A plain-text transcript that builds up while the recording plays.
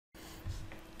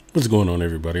What's going on,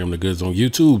 everybody? I'm the Goods on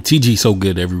YouTube.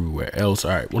 TGsoGood everywhere else.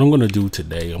 All right, what I'm going to do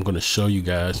today, I'm going to show you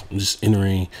guys, I'm just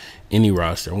entering any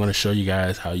roster. I'm going to show you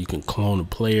guys how you can clone a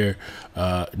player.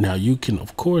 Now, you can,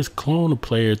 of course, clone a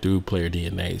player through player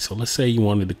DNA. So let's say you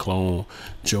wanted to clone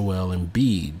Joel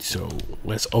Embiid. So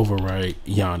let's overwrite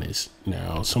Giannis.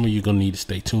 Now, some of you are going to need to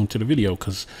stay tuned to the video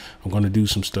because I'm going to do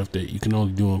some stuff that you can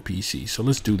only do on PC. So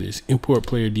let's do this. Import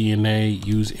player DNA,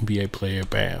 use NBA player,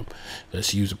 bam.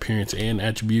 Let's use appearance and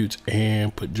attributes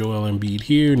and put Joel Embiid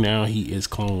here. Now he is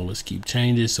cloned. Let's keep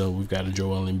changing. So we've got a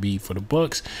Joel Embiid for the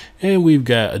Bucks and we've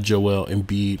got a Joel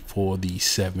Embiid for the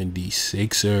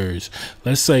 76ers.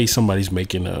 Let's say somebody's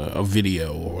making a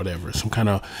video or whatever, some kind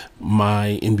of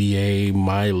my NBA,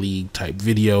 my league type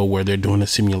video where they're doing a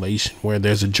simulation where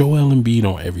there's a Joel Embiid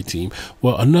on every team.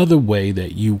 Well, another way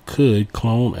that you could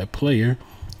clone a player,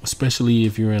 especially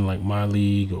if you're in like my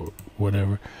league or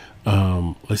whatever,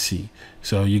 let's see.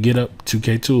 So you get up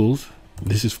 2K tools.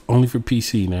 This is only for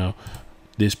PC now.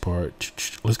 This part,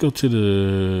 let's go to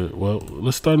the, well,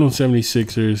 let's start on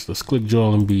 76ers. Let's click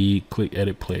Joel Embiid, click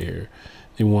edit player.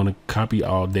 They want to copy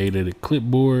all data to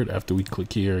clipboard. After we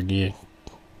click here again,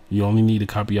 you only need to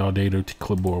copy all data to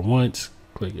clipboard once.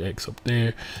 Click X up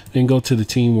there, then go to the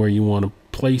team where you want to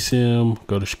place him.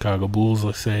 Go to Chicago Bulls,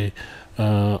 let's say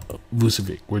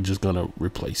Vucevic. We're just gonna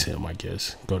replace him, I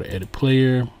guess. Go to edit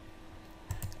player,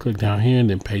 click down here and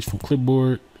then paste from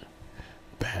clipboard.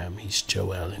 Bam, he's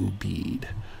Joel Embiid.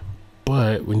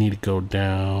 But we need to go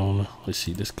down, let's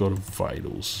see, let's go to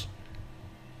vitals.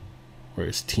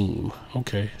 Where's team?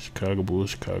 Okay, Chicago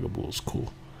Bulls,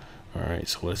 cool. All right,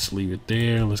 so let's leave it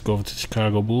there. Let's go over to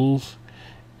Chicago Bulls.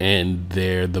 And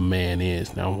there the man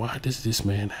is. Now, why does this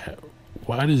man have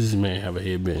a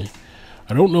headband?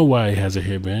 I don't know why he has a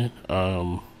headband.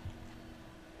 I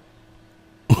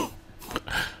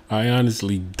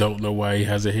honestly don't know why he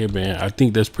has a headband. I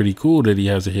think that's pretty cool that he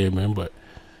has a headband, but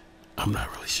I'm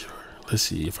not really sure. Let's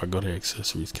see if I go to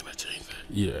accessories, can I change that?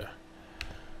 Yeah.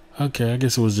 Okay, I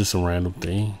guess it was just a random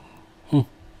thing.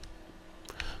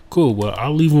 Cool, well,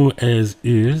 I'll leave him as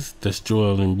is. That's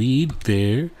Joel Embiid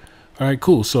there. All right,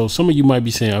 cool. So some of you might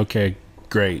be saying, okay,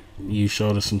 great. You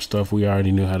showed us some stuff we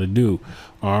already knew how to do.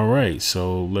 All right,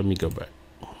 so let me go back.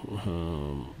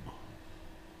 All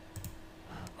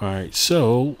right,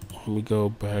 so let me go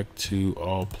back to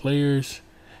all players.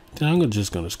 Then I'm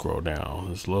just going to scroll down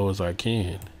as low as I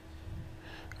can.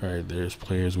 All right, there's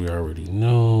players we already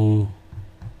know.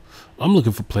 I'm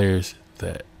looking for players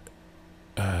that,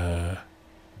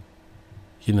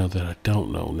 you know, that I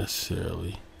don't know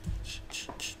necessarily.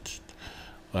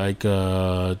 Like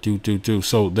so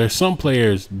there's some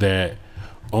players that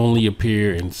only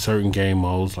appear in certain game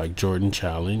modes like Jordan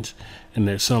Challenge, and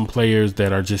there's some players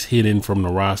that are just hidden from the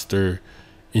roster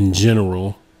in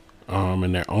general,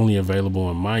 and they're only available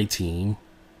on my team,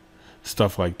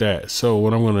 stuff like that. So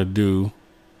what I'm gonna do,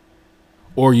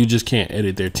 or you just can't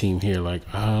edit their team here, like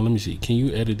let me see, can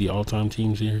you edit the all-time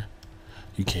teams here?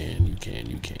 You can.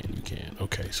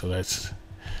 Okay, so that's,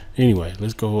 anyway,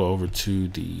 let's go over to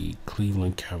the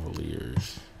Cleveland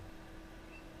Cavaliers.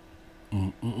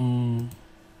 I'm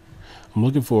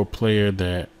looking for a player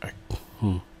that,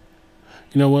 you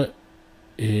know what?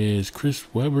 Is Chris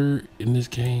Webber in this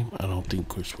game? I don't think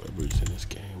Chris Webber is in this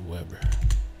game. Webber.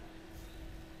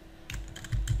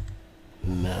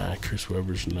 Nah, Chris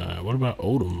Webber's not. What about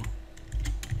Odom?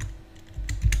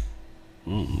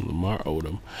 Lamar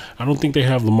Odom. I don't think they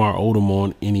have Lamar Odom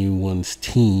on anyone's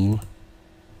team.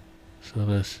 So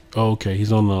that's, oh, okay,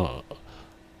 he's on the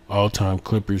all-time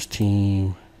Clippers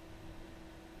team.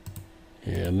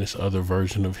 Yeah, and this other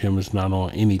version of him is not on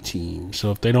any team.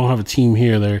 So if they don't have a team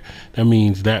here, there, that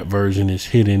means that version is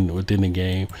hidden within the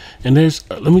game. And there's,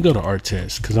 let me go to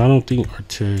Artest, because I don't think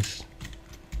Artest,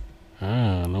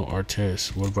 no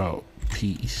Artest. What about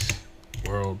Peace?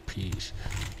 World Peace.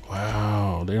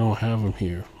 Wow, they don't have him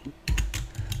here.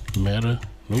 Meta,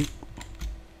 nope.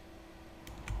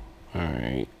 All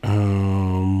right,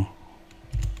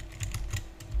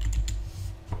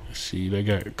 let's see, they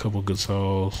got a couple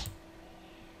Gasols.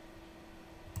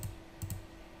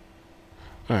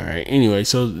 All right, anyway,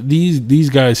 so these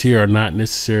guys here are not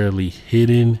necessarily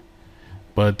hidden,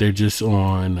 but they're just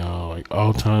on like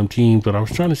all-time teams. But I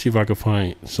was trying to see if I could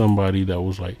find somebody that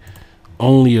was like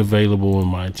only available in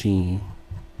my team.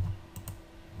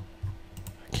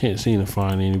 Can't seem to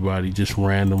find anybody just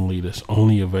randomly that's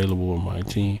only available in my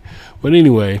team. But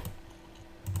anyway,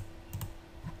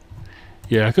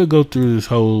 yeah, I could go through this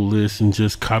whole list and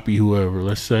just copy whoever.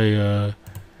 Let's say,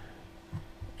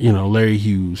 you know, Larry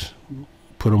Hughes.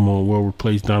 Put him on, we'll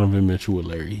replace Donovan Mitchell with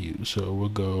Larry Hughes. So we'll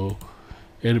go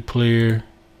edit player,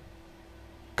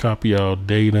 copy all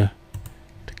data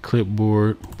to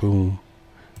clipboard, boom.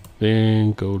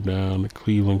 Then go down to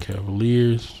Cleveland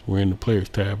Cavaliers. We're in the players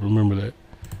tab, remember that.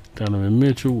 Donovan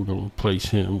Mitchell, we're gonna replace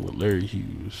him with Larry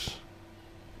Hughes.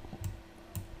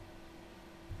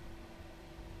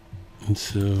 And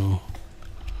so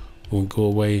we'll go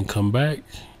away and come back.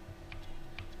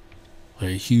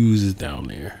 Larry Hughes is down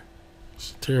there.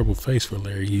 It's a terrible face for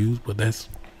Larry Hughes, but that's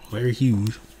Larry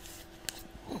Hughes.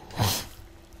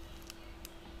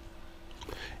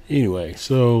 Anyway,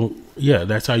 so yeah,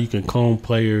 that's how you can clone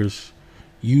players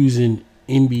using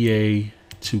NBA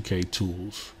 2K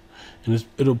tools. And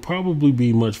it'll probably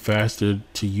be much faster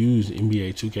to use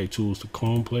NBA 2K tools to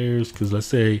clone players. Because let's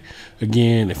say,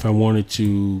 again, if I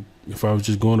was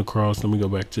just going across, let me go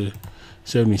back to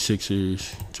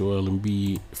 76ers, Joel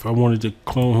Embiid. If I wanted to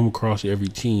clone him across every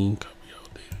team, copy all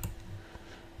data.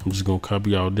 I'm just going to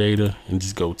copy all data and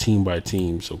just go team by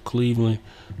team. So Cleveland,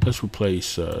 let's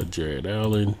replace Jared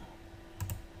Allen.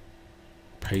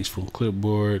 Paste from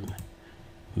clipboard.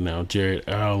 Now Jared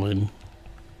Allen.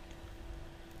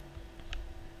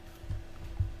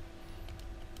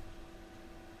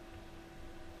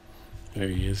 There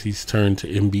he is. He's turned to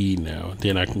Embiid now.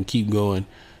 Then I can keep going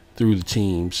through the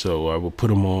team. So I will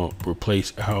put him on,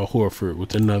 replace Al Horford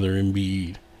with another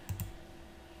Embiid.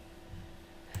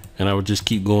 And I would just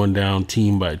keep going down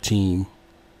team by team.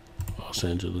 Los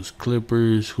Angeles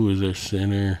Clippers. Who is their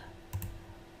center?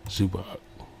 Zubac.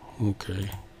 Okay.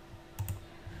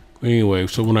 Anyway,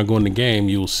 so when I go in the game,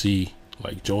 you'll see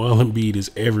like Joel Embiid is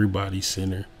everybody's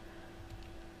center.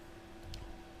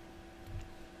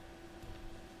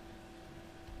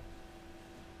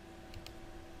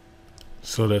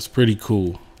 So that's pretty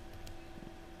cool.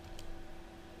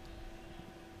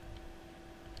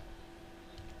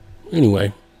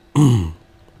 Anyway.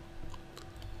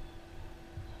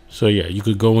 So yeah, you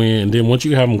could go in, and then once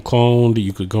you have them cloned,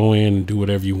 you could go in and do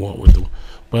whatever you want with them.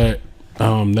 But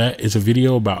that is a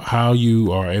video about how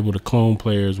you are able to clone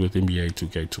players with NBA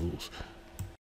 2K tools.